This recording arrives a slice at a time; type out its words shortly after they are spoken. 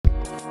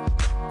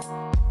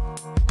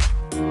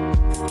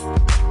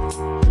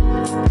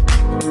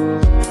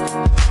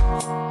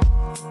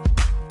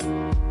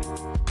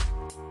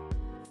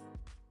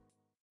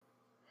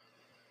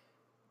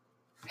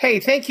Hey,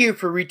 thank you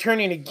for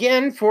returning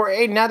again for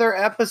another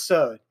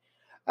episode.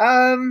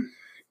 Um,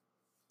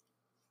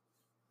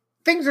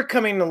 Things are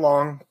coming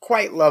along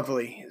quite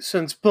lovely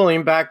since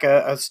pulling back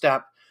a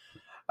step.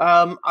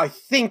 I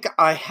think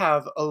I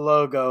have a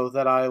logo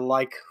that I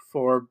like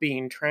for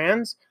being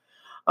trans.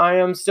 I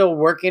am still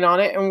working on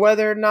it, and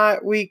whether or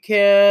not we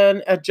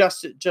can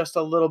adjust it just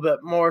a little bit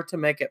more to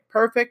make it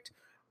perfect,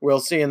 we'll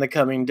see in the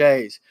coming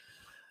days.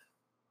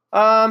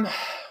 Um,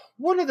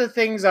 One of the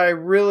things I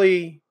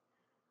really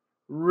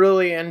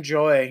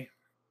enjoy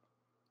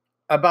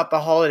about the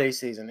holiday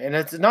season. And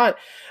it's not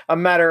a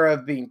matter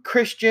of being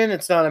Christian,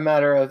 it's not a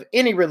matter of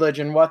any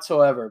religion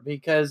whatsoever,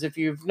 because if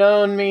you've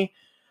known me,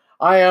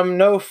 I am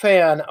no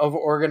fan of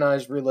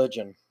organized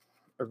religion.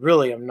 I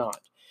really am not.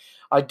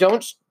 I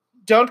don't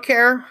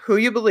care who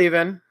you believe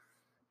in.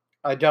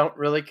 I don't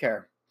really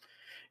care.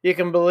 You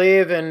can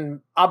believe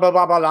in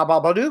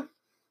Abba,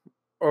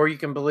 or you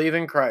can believe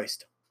in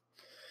Christ.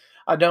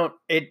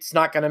 It's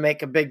not going to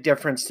make a big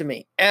difference to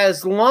me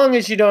as long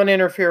as you don't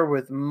interfere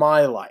with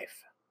my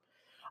life.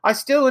 I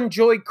still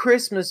enjoy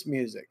Christmas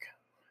music.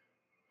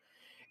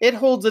 It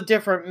holds a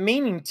different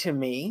meaning to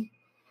me.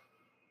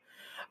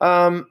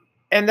 Um,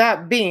 and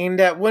that being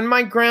that when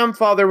my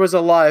grandfather was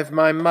alive,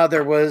 my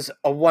mother was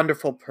a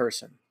wonderful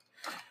person.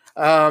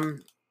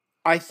 Um,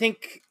 I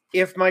think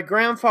if my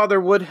grandfather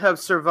would have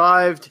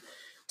survived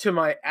to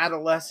my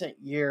adolescent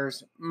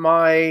years,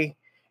 my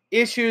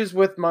issues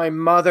with my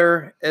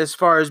mother, as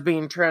far as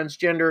being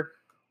transgender,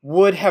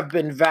 would have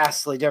been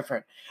vastly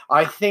different.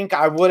 I think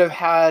I would have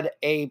had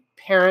a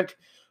parent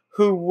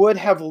who would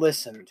have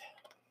listened.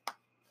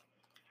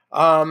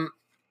 Um,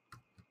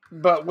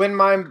 but when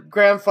my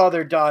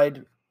grandfather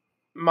died,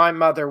 my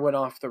mother went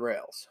off the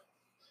rails.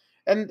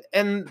 And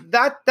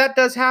that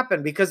does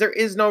happen because there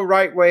is no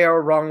right way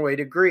or wrong way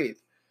to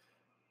grieve.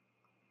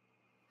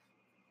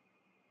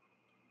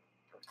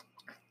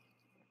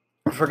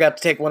 I forgot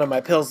to take one of my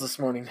pills this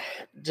morning.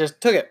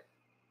 Just took it.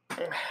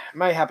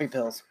 My happy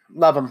pills.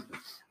 Love them.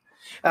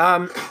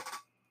 Um,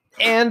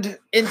 and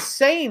in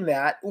saying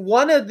that,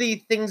 one of the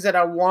things that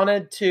I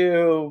wanted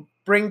to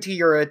bring to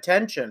your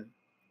attention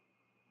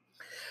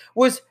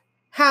was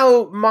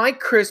how my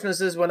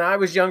Christmases when I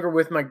was younger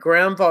with my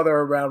grandfather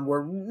around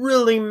were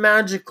really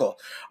magical.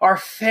 Our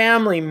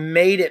family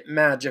made it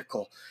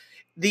magical.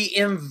 The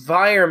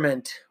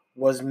environment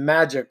was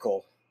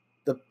magical.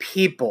 The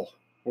people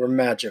were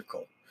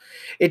magical.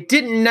 It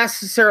didn't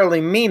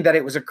necessarily mean that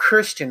it was a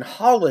Christian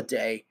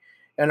holiday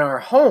in our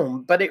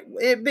home, but it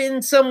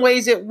in some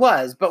ways it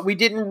was, but we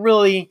didn't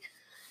really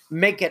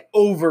make it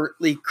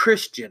overtly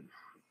Christian.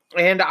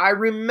 And I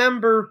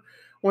remember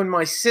when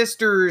my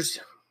sisters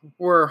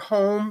were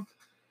home,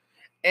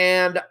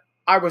 and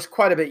I was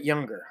quite a bit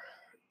younger.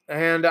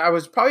 And I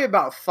was probably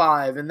about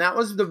 5, and that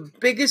was the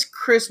biggest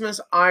Christmas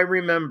I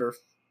remember,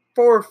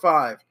 4 or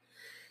 5,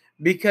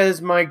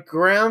 because my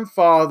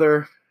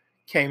grandfather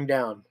came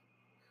down.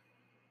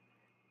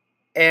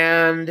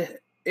 And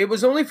it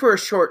was only for a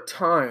short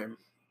time,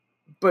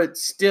 but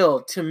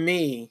still, to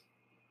me,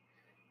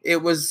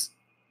 it was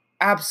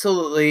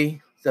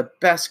absolutely the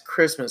best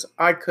Christmas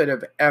I could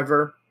have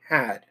ever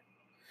had.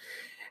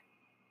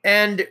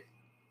 And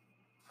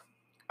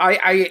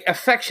I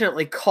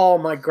affectionately call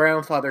my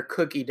grandfather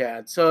Cookie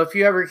Dad. So if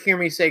you ever hear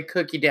me say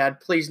Cookie Dad,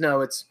 please know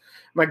it's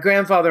my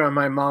grandfather on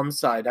my mom's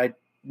side. I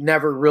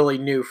never really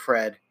knew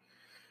Fred,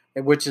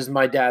 which is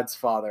my dad's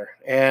father.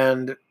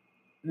 And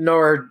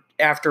nor,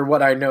 after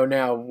what I know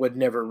now, would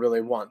never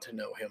really want to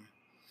know him.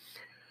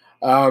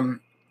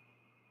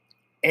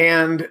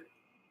 And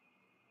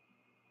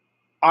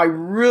I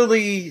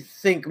really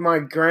think my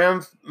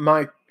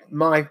grandfather,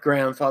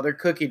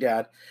 Cookie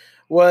Dad,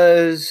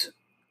 was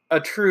a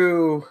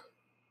true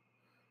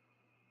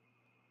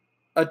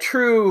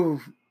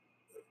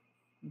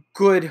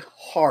good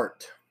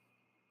heart.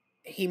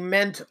 He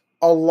meant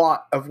a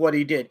lot of what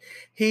he did.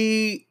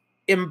 He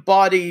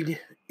embodied,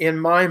 in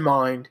my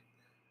mind,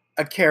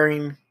 a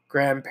caring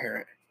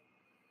grandparent.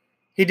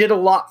 He did a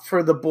lot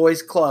for the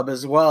boys' club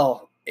as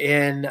well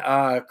in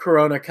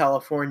Corona,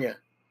 California.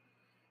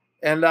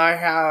 And I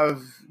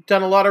have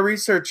done a lot of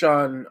research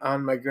on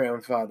my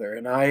grandfather,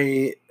 and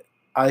I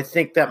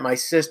think that my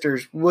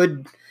sisters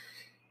would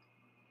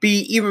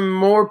be even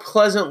more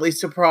pleasantly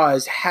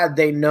surprised had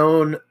they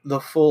known the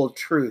full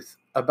truth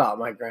about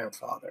my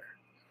grandfather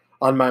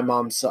on my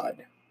mom's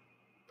side.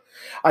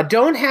 I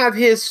don't have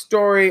his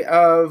story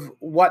of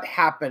what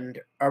happened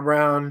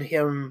around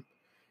him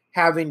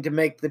having to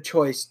make the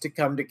choice to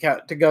come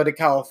to go to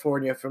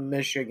California from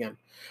Michigan.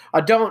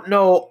 I don't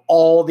know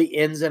all the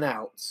ins and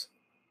outs.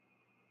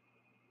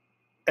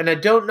 And I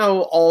don't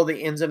know all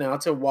the ins and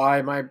outs of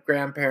why my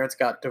grandparents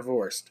got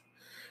divorced.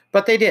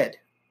 But they did.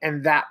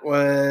 And that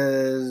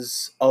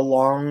was a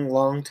long,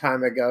 long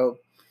time ago.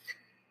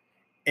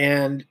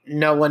 And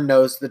no one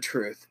knows the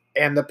truth.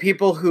 And the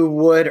people who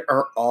would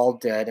are all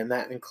dead. And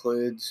that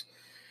includes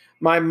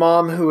my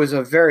mom, who was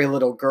a very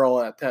little girl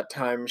at that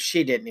time.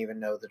 She didn't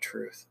even know the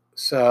truth.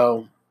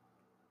 So,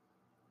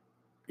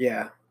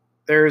 yeah,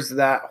 there's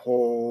that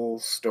whole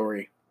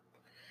story.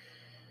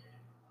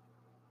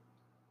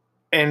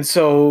 And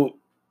so,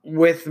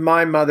 with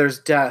my mother's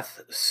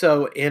death,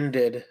 so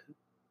ended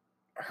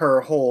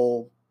her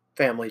whole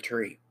family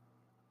tree.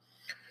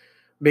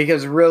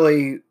 Because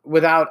really,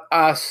 without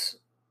us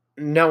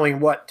knowing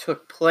what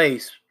took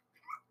place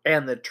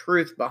and the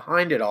truth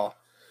behind it all,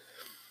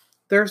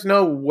 there's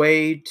no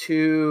way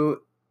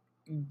to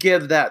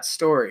give that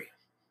story.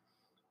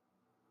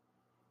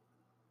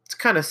 It's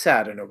kind of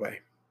sad in a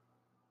way.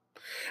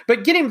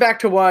 But getting back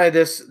to why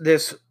this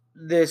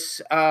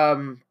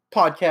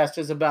podcast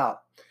is about.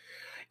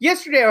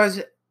 Yesterday, I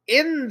was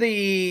in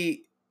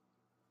the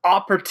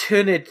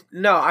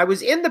I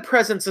was in the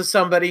presence of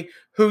somebody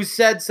who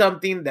said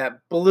something that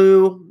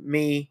blew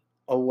me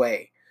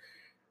away.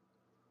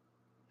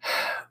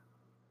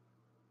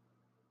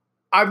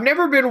 I've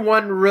never been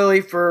one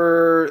really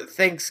for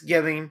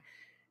Thanksgiving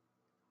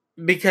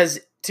because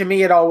to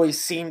me it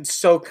always seemed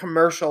so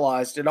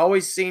commercialized. It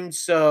always seemed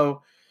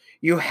so,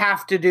 you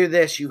have to do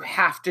this, you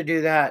have to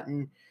do that,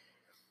 and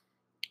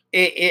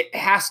it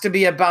has to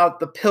be about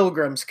the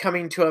pilgrims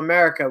coming to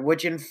America,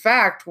 which in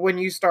fact, when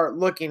you start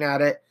looking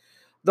at it,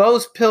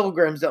 those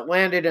pilgrims that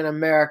landed in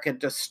America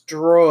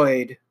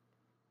destroyed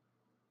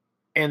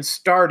and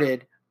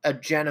started a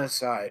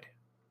genocide.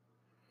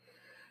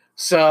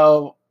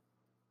 So,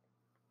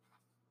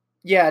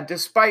 yeah,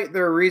 despite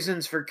their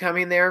reasons for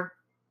coming there,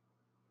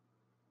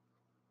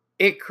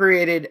 it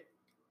created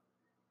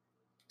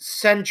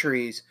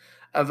centuries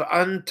of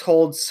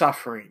untold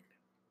suffering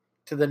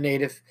to the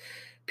native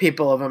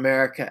people of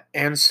America.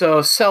 And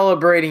so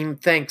celebrating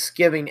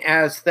Thanksgiving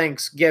as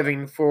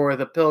Thanksgiving for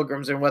the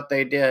pilgrims and what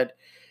they did,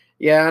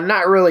 yeah, I'm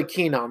not really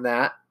keen on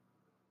that.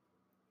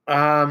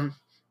 And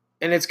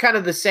it's kind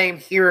of the same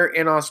here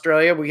in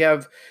Australia. We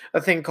have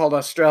a thing called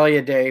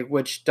Australia Day,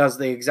 which does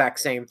the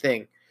exact same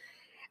thing.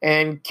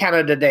 And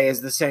Canada Day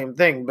is the same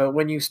thing. But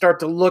when you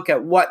start to look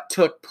at what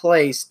took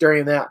place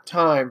during that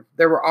time,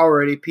 there were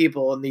already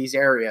people in these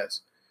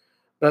areas.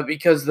 But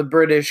because the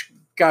British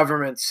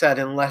government said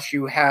unless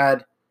you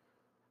had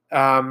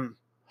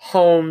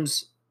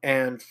homes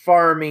and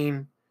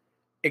farming,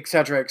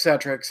 etc.,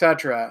 etc.,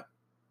 etc.,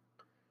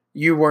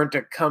 you weren't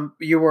a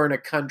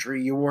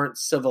country, you weren't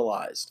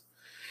civilized.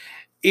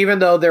 Even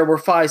though there were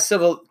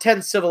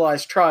 10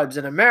 civilized tribes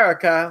in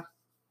America,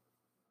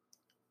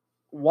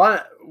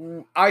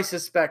 I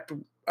suspect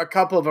a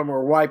couple of them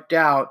were wiped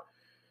out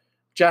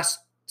just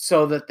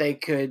so that they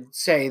could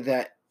say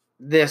that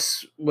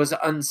this was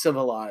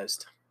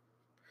uncivilized.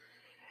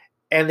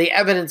 And the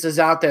evidence is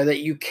out there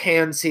that you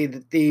can see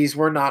that these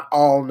were not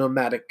all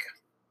nomadic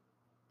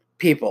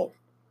people.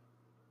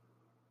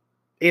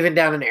 Even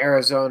down in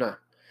Arizona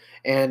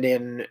and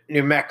in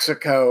New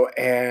Mexico,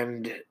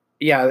 and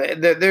yeah,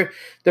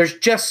 there's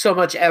just so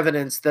much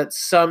evidence that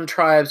some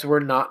tribes were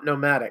not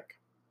nomadic.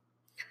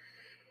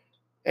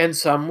 And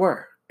some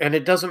were. And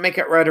it doesn't make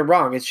it right or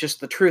wrong. It's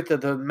just the truth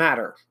of the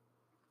matter.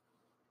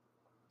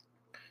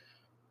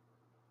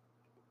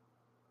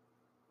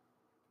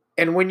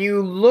 And when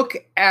you look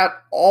at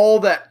all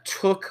that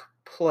took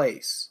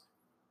place,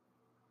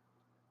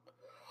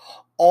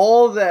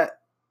 all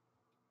that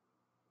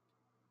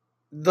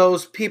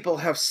those people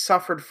have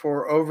suffered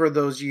for over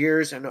those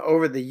years and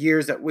over the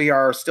years that we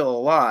are still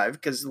alive,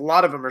 because a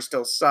lot of them are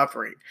still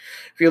suffering.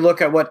 If you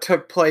look at what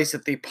took place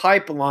at the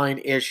pipeline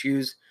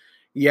issues,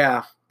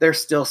 yeah, they're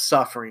still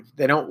suffering.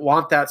 They don't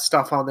want that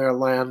stuff on their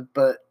land,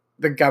 but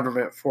the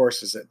government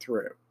forces it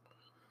through.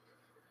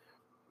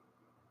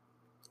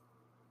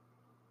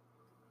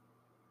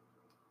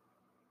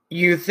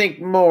 You think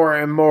more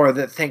and more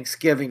that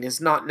Thanksgiving is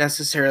not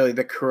necessarily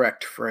the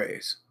correct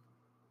phrase.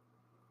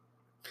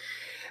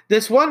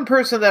 This one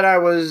person that I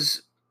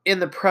was in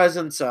the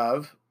presence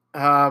of,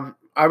 I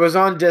was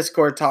on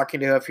Discord talking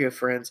to a few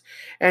friends,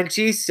 and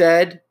she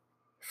said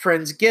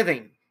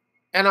Friendsgiving.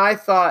 And I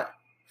thought,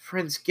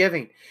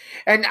 Friendsgiving.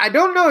 And I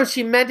don't know if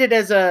she meant it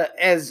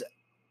as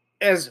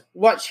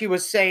what she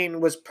was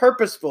saying was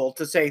purposeful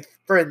to say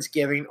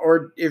Friendsgiving,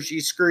 or if she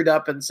screwed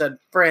up and said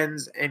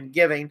friends and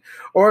giving,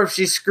 or if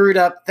she screwed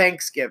up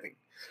Thanksgiving.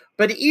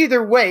 But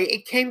either way,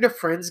 it came to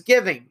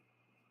Friendsgiving.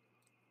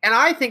 And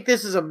I think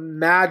this is a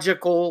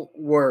magical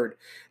word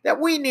that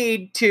we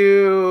need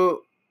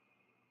to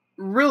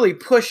really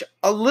push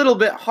a little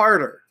bit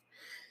harder.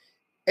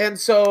 And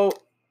so,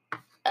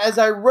 as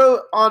I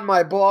wrote on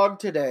my blog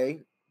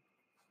today,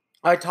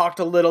 I talked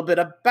a little bit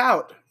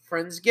about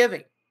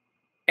Friendsgiving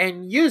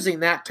and using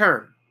that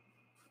term.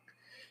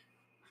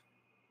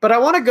 But I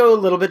want to go a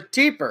little bit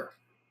deeper.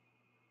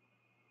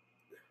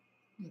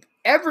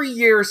 Every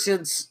year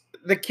since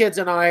the kids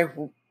and I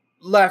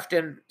left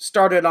and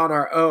started on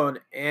our own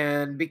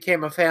and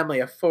became a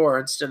family of 4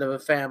 instead of a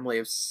family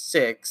of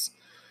 6,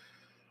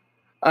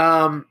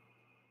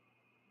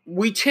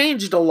 we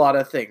changed a lot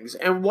of things.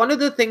 And one of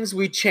the things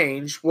we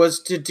changed was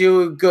to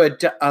do good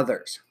to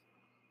others.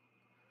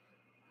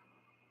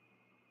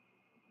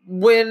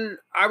 When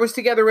I was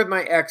together with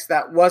my ex,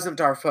 that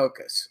wasn't our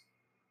focus.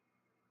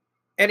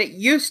 And it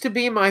used to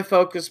be my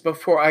focus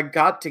before I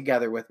got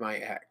together with my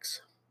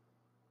ex.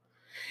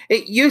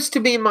 It used to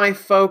be my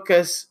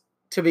focus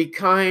to be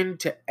kind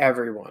to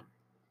everyone.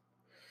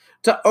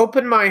 to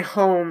open my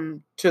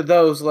home to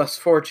those less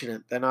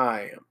fortunate than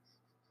I am.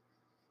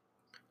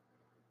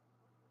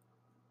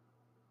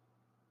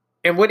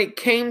 And when it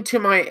came to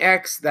my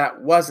ex,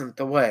 that wasn't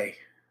the way.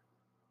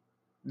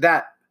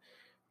 That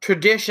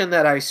tradition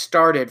that I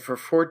started for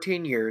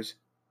 14 years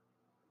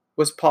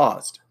was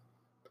paused.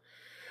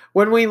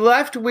 When we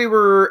left, we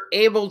were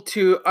able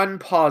to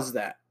unpause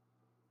that.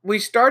 We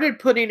started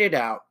putting it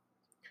out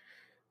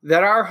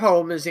that our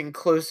home is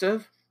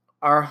inclusive,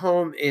 our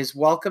home is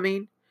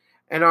welcoming,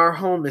 and our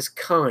home is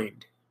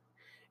kind.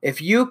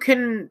 If you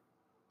can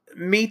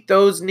meet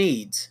those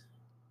needs,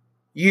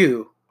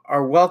 you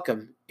are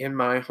welcome in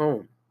my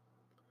home.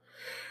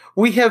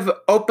 We have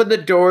opened the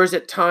doors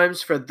at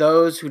times for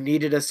those who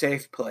needed a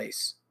safe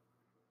place.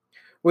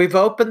 We've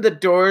opened the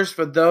doors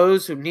for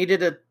those who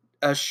needed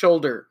a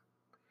shoulder,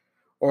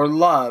 or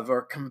love,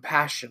 or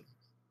compassion,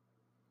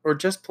 or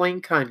just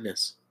plain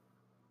kindness.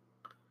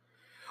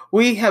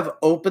 We have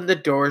opened the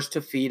doors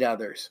to feed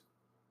others.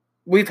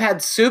 We've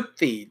had soup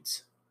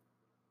feeds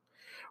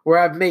where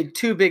I've made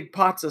 2 big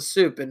pots of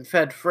soup and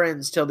fed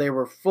friends till they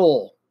were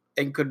full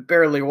and could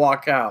barely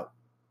walk out.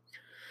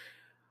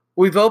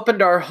 We've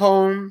opened our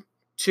home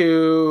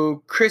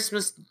to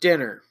Christmas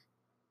dinner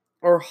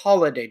or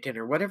holiday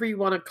dinner, whatever you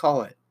want to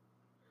call it.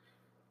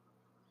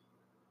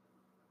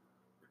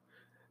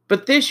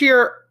 But this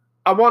year,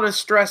 I want to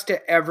stress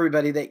to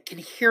everybody that can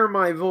hear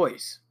my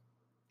voice.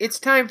 It's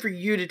time for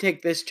you to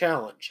take this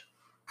challenge.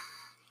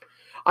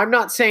 I'm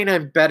not saying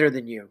I'm better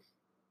than you,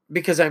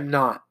 because I'm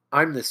not.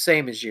 I'm the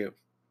same as you.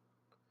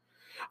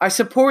 I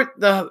support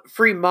the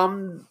free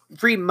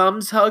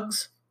mums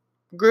hugs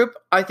group.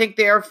 I think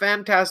they are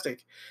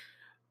fantastic.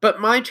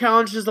 But my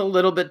challenge is a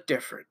little bit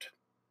different.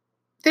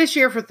 This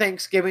year for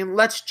Thanksgiving,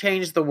 let's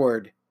change the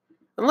word.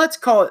 And let's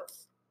call it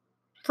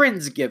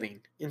Friendsgiving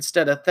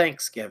instead of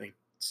Thanksgiving.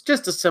 It's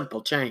just a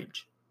simple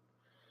change.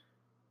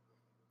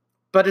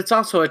 But it's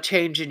also a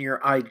change in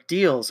your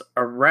ideals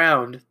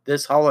around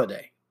this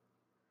holiday.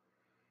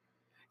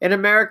 In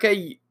America,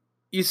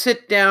 you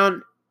sit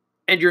down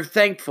and you're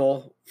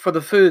thankful for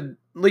the food.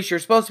 At least you're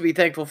supposed to be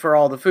thankful for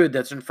all the food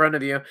that's in front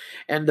of you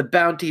and the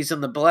bounties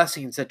and the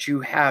blessings that you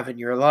have in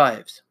your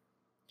lives.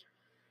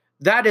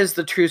 That is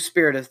the true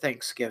spirit of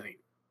Thanksgiving.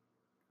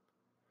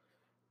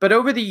 But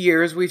over the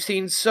years, we've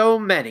seen so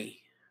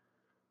many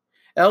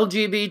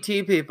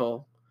LGBT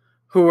people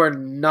who are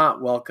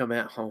not welcome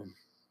at home,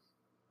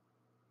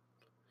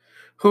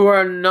 who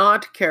are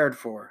not cared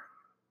for,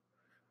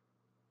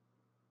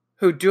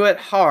 who do it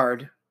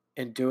hard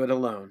and do it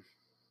alone.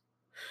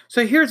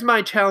 So here's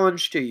my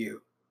challenge to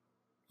you.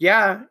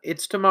 Yeah,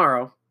 it's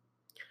tomorrow,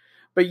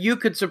 but you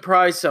could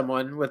surprise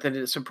someone with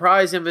a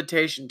surprise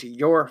invitation to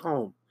your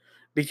home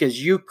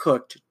because you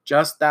cooked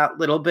just that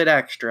little bit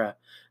extra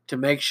to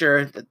make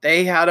sure that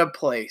they had a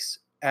place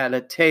at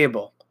a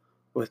table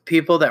with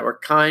people that were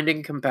kind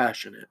and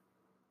compassionate.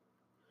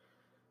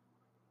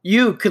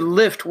 You could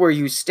lift where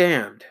you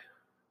stand.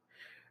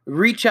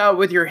 Reach out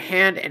with your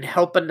hand and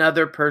help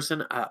another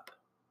person up.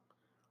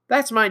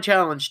 That's my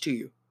challenge to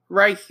you,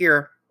 right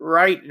here,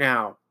 right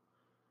now.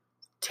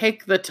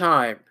 Take the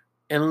time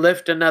and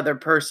lift another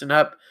person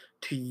up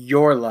to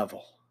your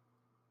level.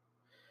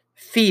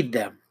 Feed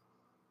them.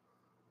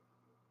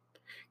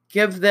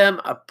 Give them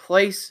a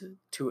place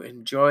to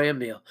enjoy a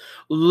meal.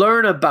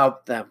 Learn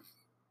about them.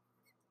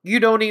 You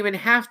don't even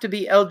have to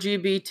be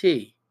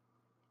LGBT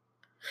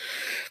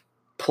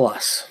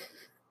plus.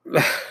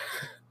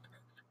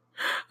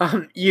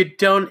 You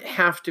don't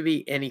have to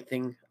be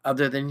anything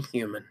other than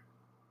human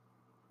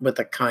with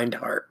a kind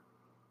heart.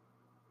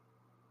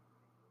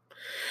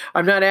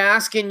 I'm not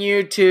asking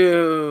you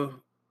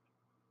to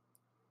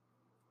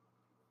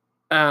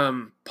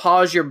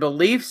pause your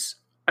beliefs.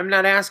 I'm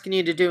not asking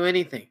you to do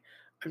anything.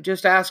 I'm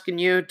just asking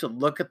you to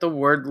look at the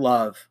word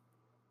love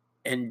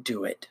and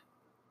do it.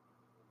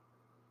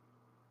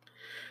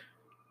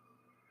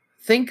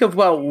 Think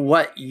about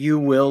what you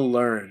will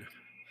learn.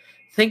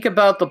 Think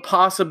about the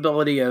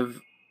possibility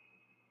of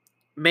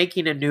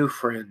making a new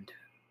friend.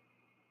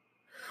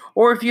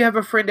 Or if you have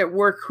a friend at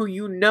work who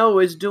you know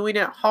is doing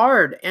it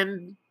hard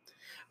and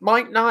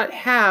might not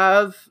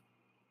have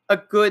a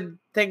good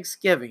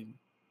Thanksgiving,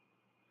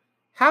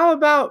 how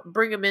about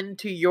bring them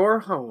into your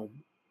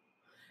home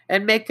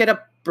and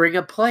bring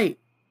a plate,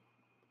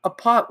 a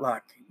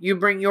potluck. You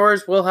bring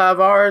yours, we'll have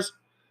ours.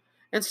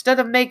 Instead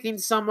of making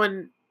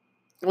someone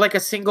like a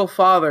single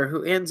father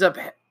who ends up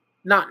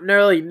not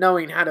nearly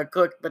knowing how to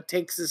cook but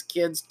takes his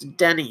kids to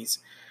Denny's,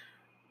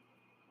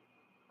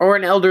 or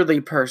an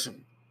elderly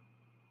person.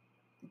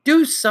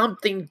 Do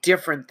something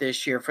different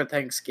this year for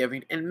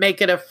Thanksgiving and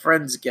make it a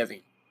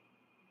Friendsgiving.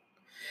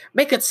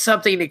 Make it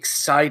something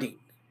exciting.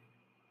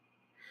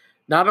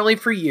 Not only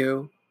for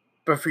you,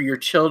 but for your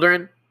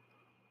children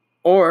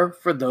or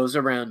for those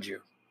around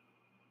you.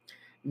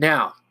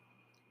 Now,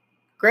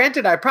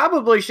 granted, I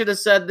probably should have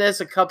said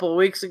this a couple of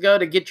weeks ago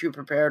to get you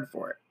prepared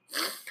for it.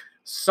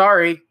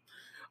 Sorry,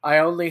 I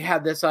only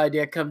had this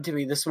idea come to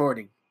me this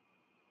morning.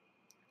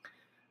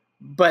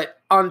 But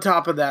on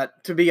top of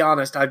that, to be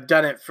honest, I've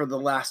done it for the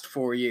last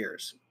 4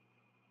 years.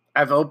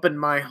 I've opened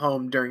my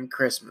home during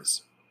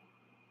Christmas.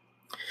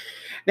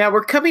 Now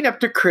we're coming up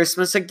to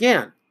Christmas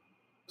again.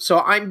 So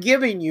I'm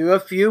giving you a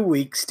few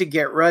weeks to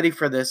get ready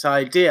for this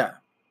idea.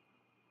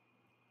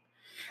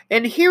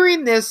 And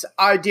hearing this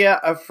idea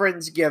of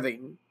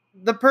Friendsgiving,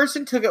 the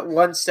person took it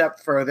one step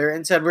further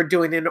and said, we're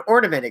doing an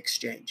ornament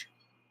exchange.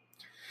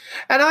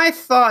 And I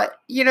thought,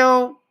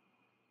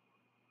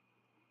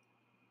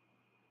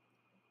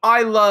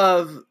 I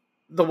love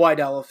the white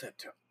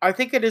elephant. I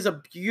think it is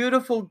a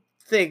beautiful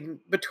thing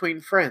between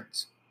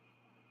friends.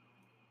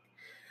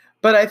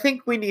 But I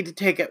think we need to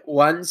take it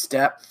one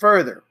step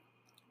further.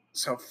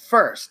 So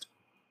first,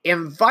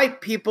 invite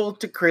people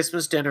to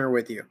Christmas dinner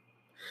with you.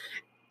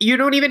 You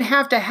don't even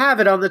have to have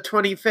it on the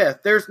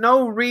 25th. There's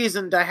no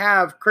reason to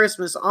have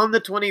Christmas on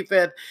the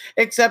 25th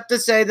except to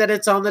say that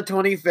it's on the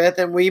 25th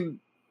and we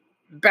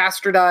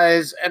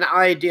bastardize an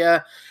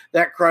idea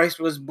that Christ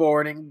was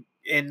born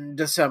in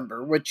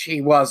December, which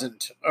he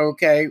wasn't,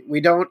 okay? We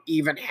don't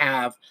even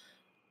have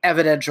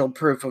evidential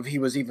proof of he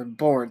was even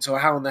born, so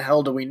how in the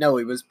hell do we know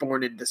he was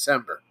born in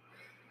December?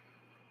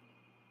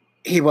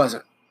 He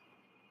wasn't.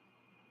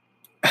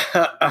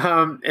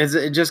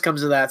 It just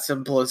comes to that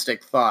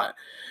simplistic thought.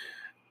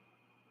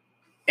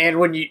 And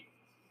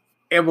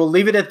we'll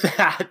leave it at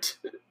that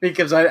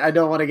because I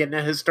don't want to get in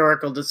a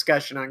historical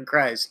discussion on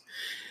Christ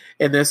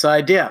in this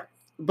idea.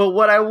 But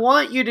what I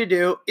want you to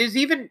do is,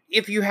 even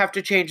if you have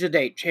to change the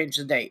date, change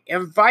the date.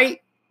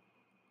 Invite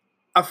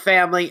a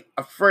family,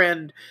 a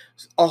friend,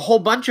 a whole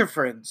bunch of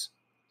friends.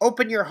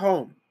 Open your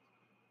home.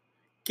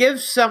 Give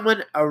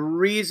someone a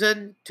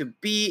reason to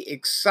be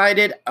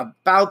excited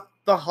about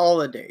the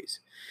holidays.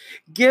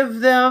 Give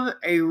them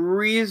a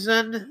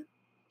reason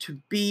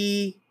to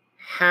be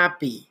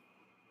happy.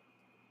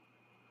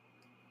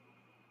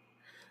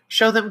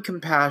 Show them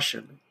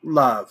compassion,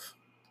 love,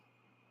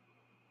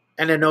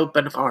 and an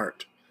open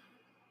heart.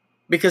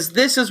 Because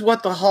this is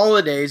what the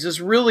holidays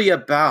is really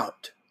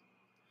about.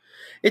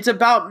 It's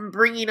about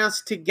bringing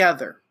us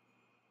together.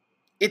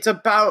 It's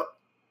about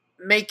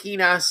making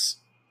us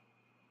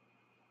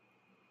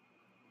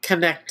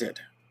connected.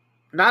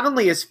 Not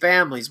only as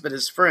families, but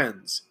as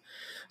friends.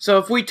 So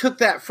if we took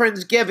that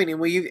Friendsgiving and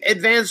we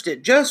advanced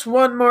it just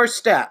one more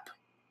step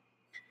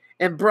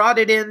and brought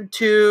it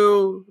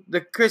into the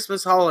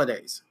Christmas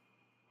holidays.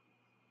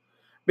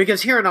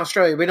 Because here in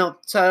Australia, we don't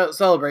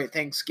celebrate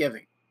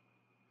Thanksgiving.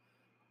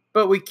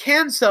 But we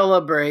can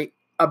celebrate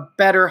a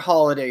better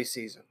holiday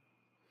season.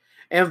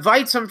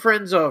 Invite some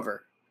friends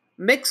over.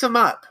 Mix them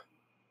up.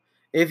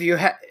 If you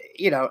have,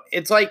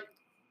 it's like,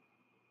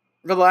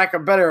 for lack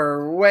of a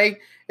better way,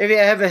 if you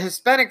have a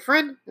Hispanic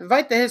friend,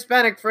 invite the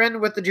Hispanic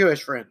friend with the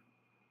Jewish friend.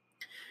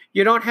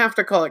 You don't have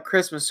to call it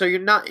Christmas, so you're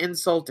not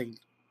insulting.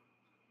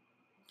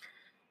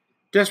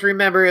 Just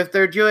remember, if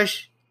they're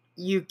Jewish,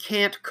 you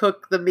can't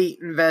cook the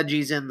meat and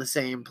veggies in the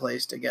same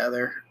place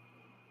together.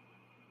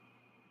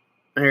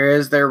 There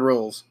is their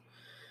rules.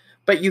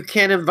 But you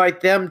can invite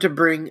them to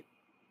bring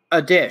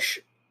a dish.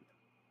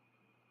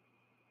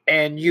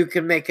 And you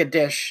can make a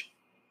dish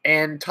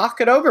and talk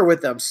it over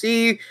with them.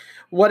 See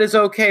what is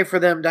okay for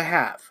them to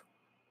have.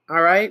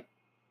 All right?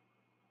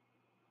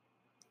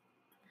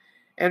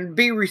 And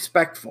be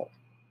respectful.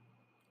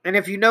 And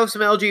if you know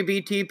some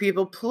LGBT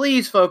people,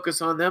 please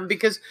focus on them,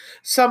 because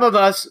some of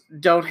us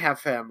don't have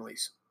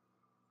families.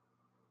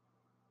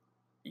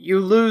 You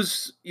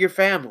lose your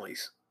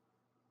families.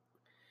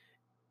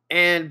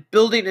 And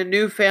building a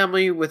new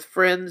family with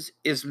friends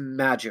is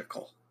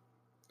magical.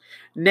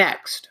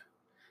 Next,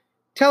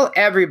 tell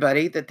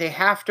everybody that they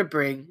have to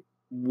bring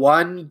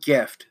one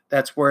gift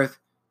that's worth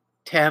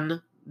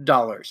 $10.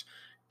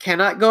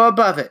 Cannot go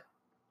above it.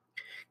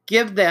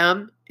 Give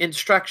them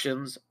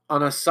instructions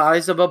on a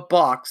size of a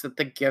box that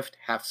the gift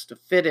has to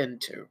fit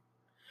into.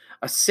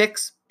 A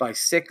 6 by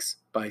 6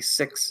 by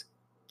 6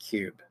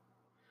 cube.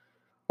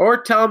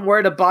 Or tell them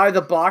where to buy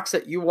the box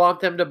that you want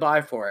them to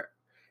buy for it.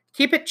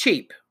 Keep it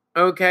cheap,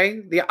 okay?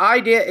 The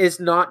idea is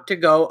not to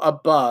go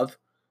above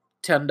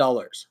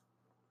 $10.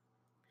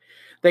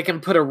 They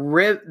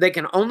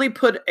can only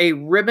put a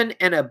ribbon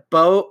and a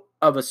bow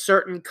of a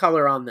certain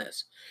color on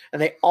this. And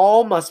they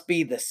all must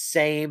be the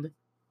same.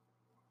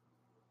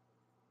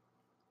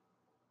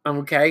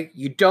 Okay?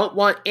 You don't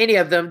want any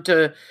of them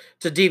to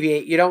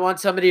deviate. You don't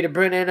want somebody to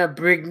bring in a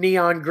big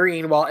neon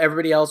green while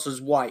everybody else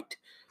is white.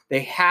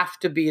 They have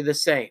to be the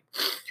same.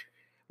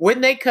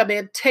 When they come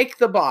in, take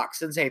the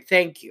box and say,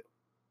 thank you.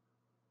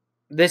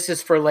 This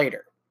is for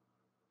later.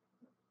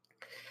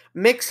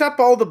 Mix up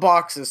all the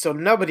boxes so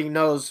nobody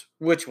knows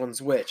which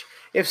one's which.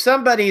 If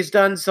somebody's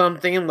done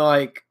something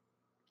like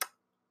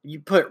you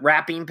put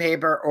wrapping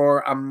paper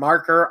or a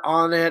marker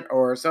on it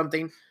or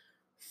something,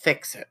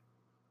 fix it.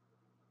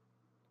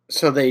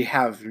 So they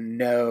have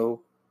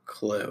no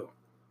clue.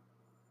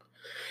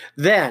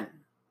 Then,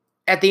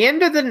 at the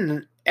end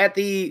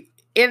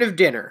of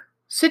dinner,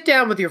 sit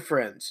down with your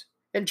friends.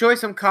 Enjoy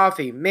some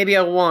coffee, maybe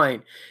a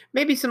wine,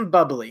 maybe some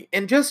bubbly,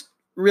 and just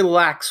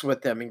relax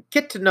with them and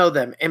get to know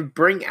them and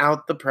bring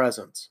out the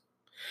presents.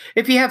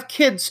 If you have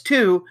kids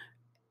too,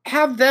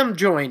 have them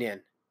join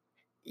in.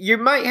 You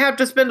might have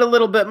to spend a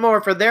little bit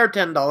more for their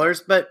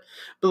 $10, but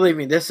believe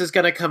me, this is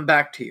going to come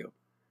back to you.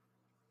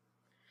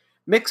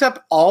 Mix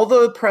up all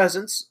the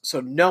presents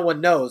so no one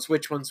knows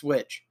which one's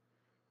which.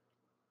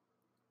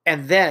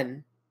 And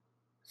then,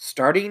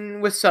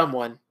 starting with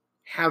someone,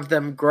 have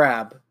them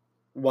grab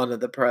one of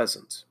the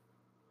presents.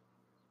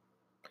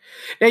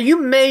 Now, you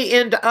may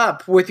end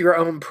up with your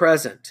own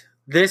present.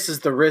 This is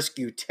the risk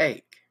you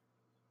take.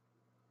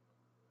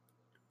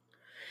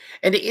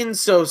 And in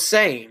so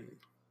saying,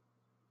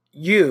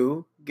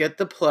 you get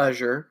the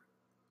pleasure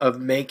of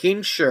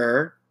making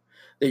sure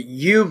that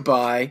you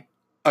buy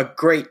a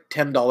great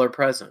 $10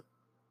 present.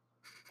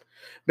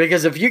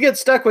 Because if you get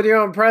stuck with your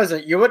own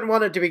present, you wouldn't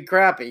want it to be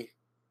crappy.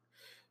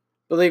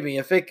 Believe me,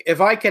 if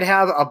I could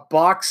have a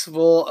box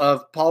full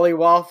of Polly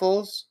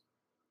Waffles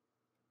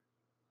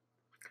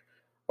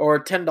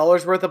or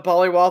 $10 worth of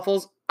Polly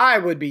Waffles, I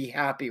would be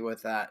happy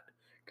with that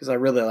because I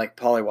really like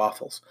Polly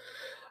Waffles.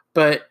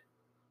 But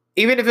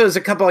even if it was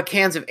a couple of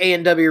cans of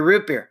A&W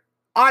root beer,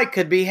 I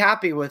could be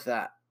happy with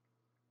that.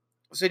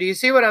 So do you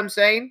see what I'm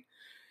saying?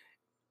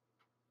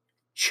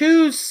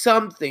 Choose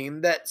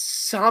something that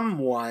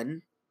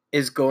someone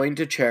is going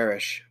to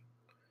cherish.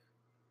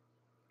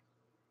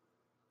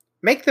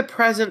 Make the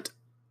present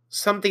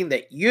something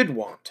that you'd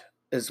want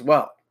as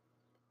well,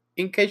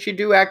 in case you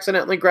do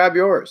accidentally grab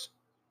yours.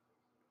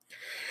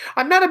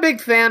 I'm not a big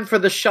fan for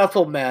the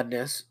shuffle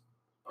madness.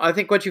 I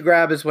think what you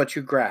grab is what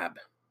you grab.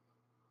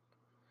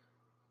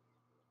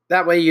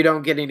 That way you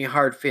don't get any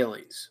hard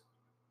feelings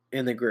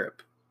in the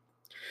group.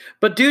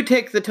 But do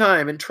take the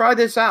time and try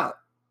this out.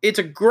 It's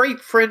a great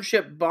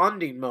friendship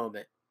bonding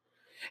moment.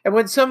 And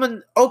when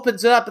someone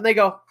opens it up and they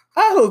go,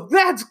 "Oh,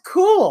 that's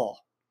cool,"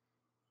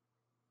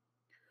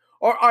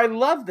 or "I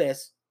love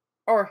this,"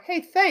 or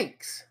 "Hey,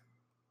 thanks,"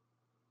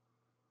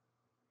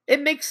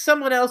 it makes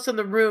someone else in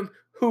the room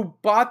who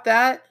bought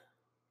that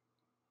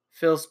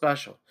feel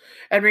special.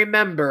 And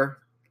remember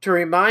to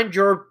remind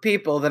your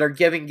people that are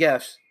giving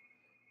gifts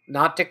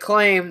not to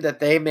claim that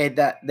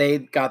they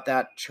got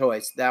that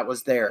choice. That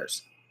was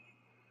theirs.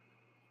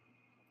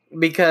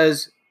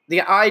 Because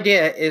the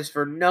idea is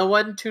for no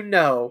one to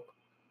know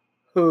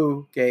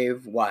who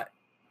gave what.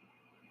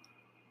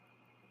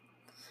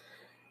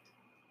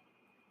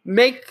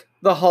 Make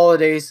the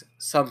holidays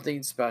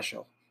something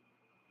special.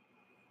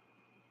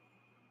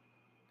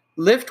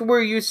 Lift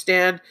where you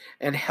stand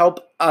and help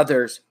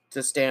others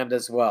to stand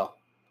as well.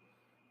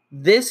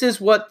 This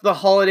is what the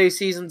holiday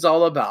season's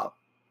all about.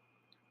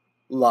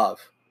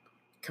 Love,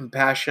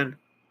 compassion,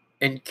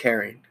 and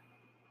caring.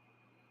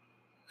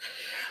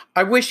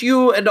 I wish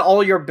you and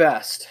all your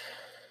best.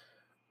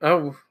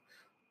 Oh,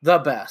 the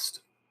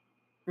best.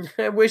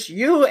 I wish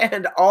you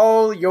and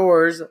all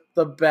yours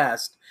the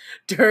best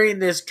during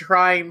this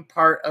trying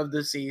part of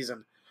the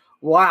season.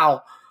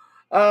 Wow.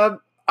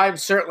 I'm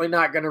certainly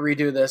not going to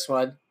redo this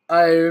one.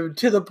 I'm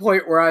to the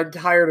point where I'm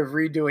tired of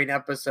redoing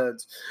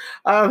episodes.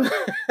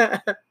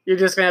 You're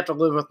just going to have to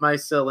live with my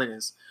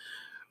silliness.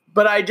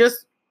 But I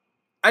just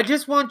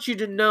want you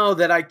to know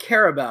that I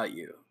care about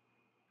you.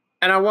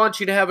 And I want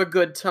you to have a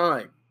good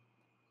time.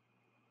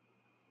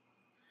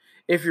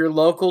 If you're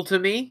local to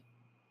me,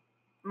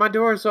 my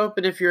door is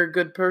open if you're a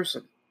good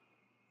person.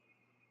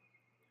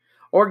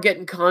 Or get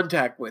in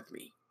contact with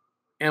me,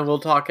 and we'll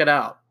talk it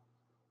out.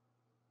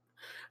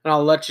 And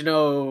I'll let you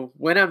know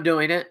when I'm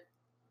doing it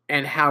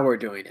and how we're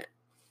doing it.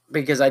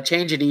 Because I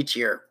change it each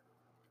year.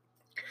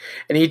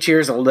 And each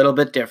year is a little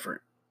bit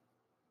different.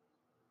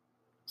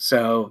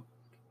 So,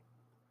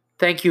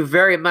 thank you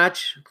very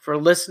much for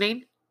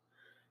listening.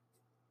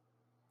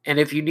 And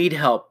if you need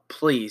help,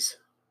 please,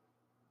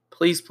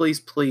 please, please,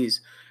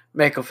 please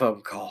make a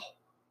phone call.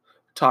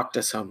 Talk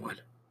to someone.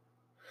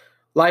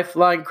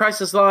 Lifeline,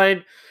 Crisis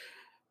Line,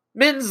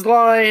 Men's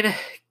Line,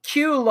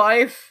 Q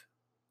Life,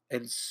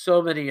 and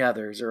so many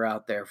others are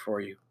out there for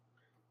you.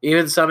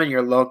 Even some in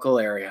your local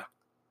area.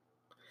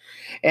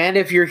 And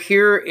if you're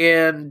here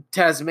in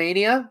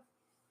Tasmania,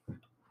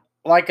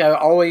 like I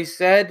always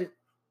said,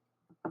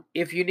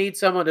 if you need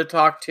someone to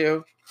talk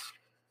to,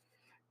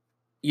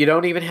 you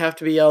don't even have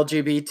to be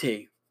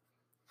LGBT.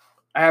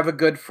 I have a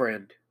good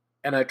friend,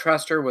 and I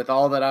trust her with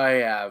all that I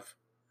have.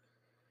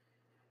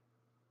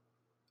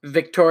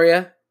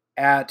 Victoria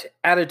at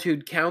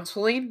Attitude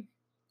Counseling,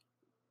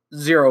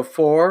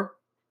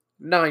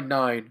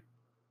 0499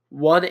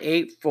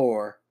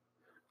 184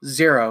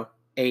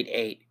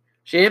 088.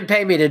 She didn't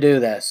pay me to do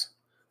this.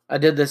 I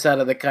did this out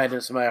of the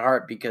kindness of my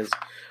heart because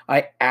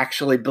I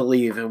actually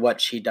believe in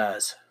what she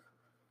does.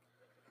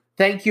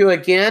 Thank you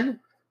again,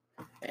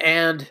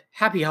 and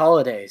happy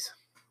holidays.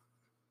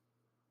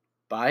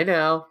 Bye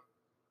now.